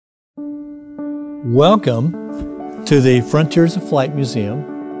Welcome to the Frontiers of Flight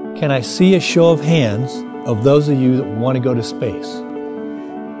Museum. Can I see a show of hands of those of you that want to go to space?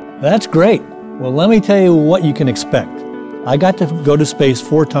 That's great. Well, let me tell you what you can expect. I got to go to space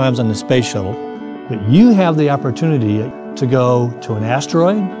 4 times on the space shuttle, but you have the opportunity to go to an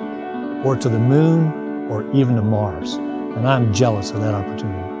asteroid or to the moon or even to Mars. And I'm jealous of that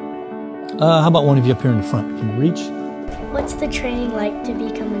opportunity. How about one of you up here in the front? Can you reach? What's the training like to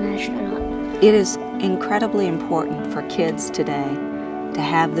become an astronaut? It is incredibly important for kids today to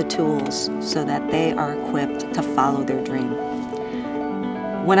have the tools so that they are equipped to follow their dream.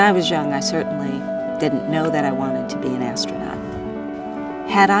 When I was young, I certainly didn't know that I wanted to be an astronaut.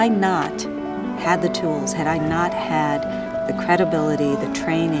 Had I not had the tools, had I not had the credibility, the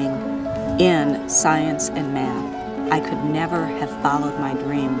training in science and math, I could never have followed my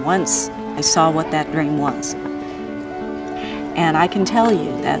dream once I saw what that dream was. And I can tell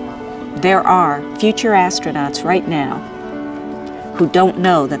you that there are future astronauts right now who don't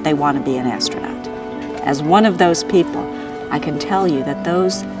know that they want to be an astronaut. As one of those people, I can tell you that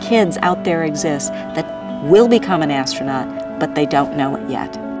those kids out there exist that will become an astronaut, but they don't know it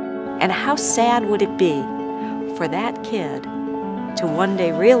yet. And how sad would it be for that kid to one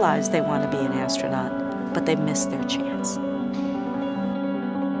day realize they want to be an astronaut, but they missed their chance?